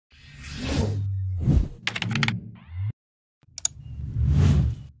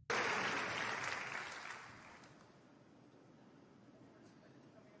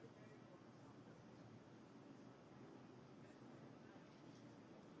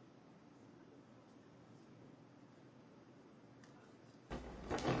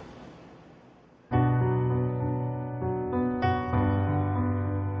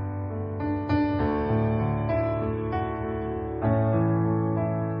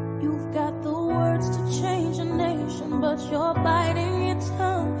but you're biting your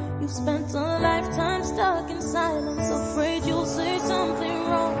tongue. You've spent a lifetime stuck in silence, afraid you'll say something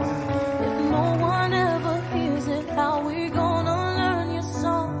wrong. If no one ever hears it, how we gonna learn your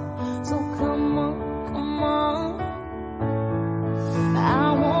song? So come on, come on.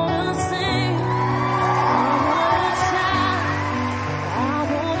 I wanna sing, I wanna shout, I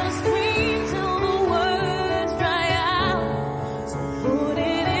wanna scream till the words dry out. So put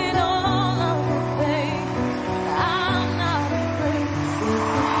it in all of the papers. I'm not afraid.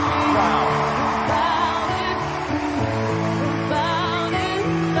 Wow. About it,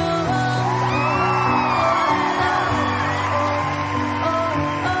 love.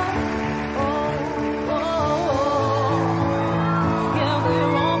 Yeah,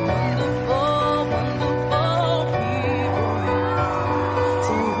 we're all wonderful, wonderful people.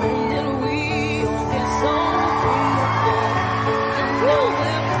 So when did we all get so free? And now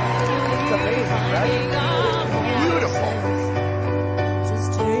we're finally finding our voices. Just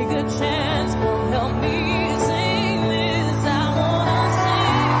take a chance, come help me sing this. I wanna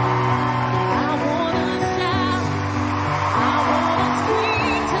sing, I wanna shout, I wanna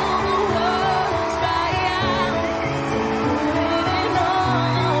scream till the words dry out. Put it in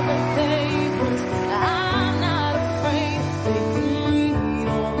all of the papers. I'm not afraid. They can read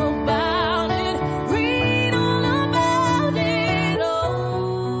all about it. Read all about it. Oh.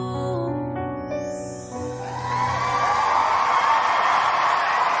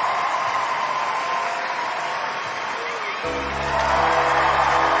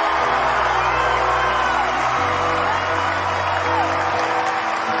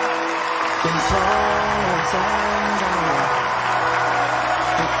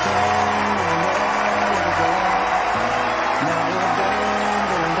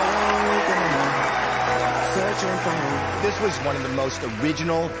 This was one of the most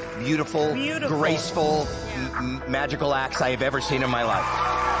original, beautiful, graceful, magical acts I have ever seen in my life.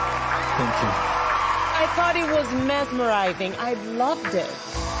 Thank you. I thought it was mesmerizing. I loved it.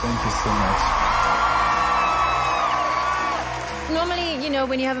 Thank you so much. Normally, you know,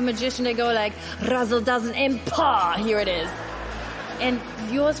 when you have a magician, they go like, razzle dazzle and paw, here it is. And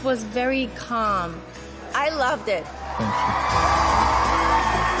yours was very calm. I loved it. Thank you.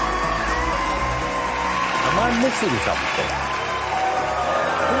 Am I missing something?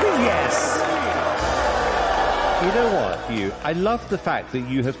 Yes. You know what, Hugh? I love the fact that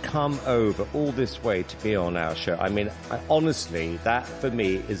you have come over all this way to be on our show. I mean, honestly, that for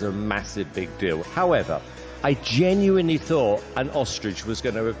me is a massive big deal. However, I genuinely thought an ostrich was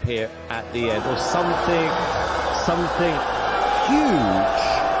going to appear at the end or something huge,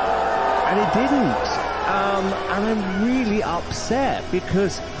 and it didn't. And I'm really upset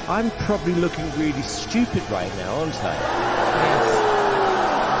because I'm probably looking really stupid right now, aren't I?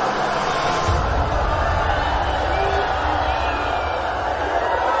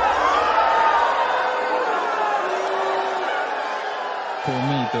 For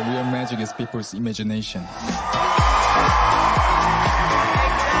me, the real magic is people's imagination.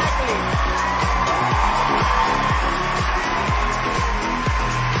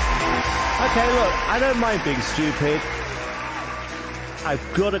 Okay, look, I don't mind being stupid. I've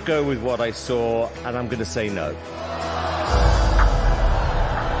got to go with what I saw, and I'm going to say no.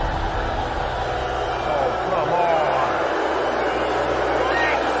 Oh, come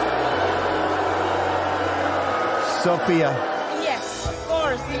on. Sophia. Yes, of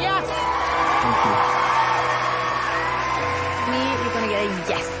course, yes. Thank you. Me, you're gonna get a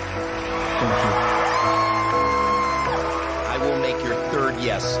yes. Thank you. I will make your third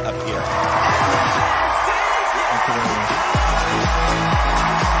yes up here. Thank you very much.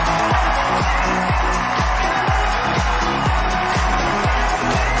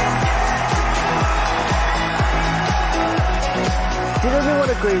 Did everyone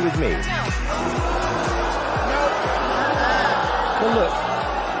agree with me? Well, look,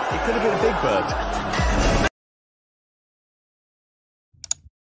 it could have been a big bird.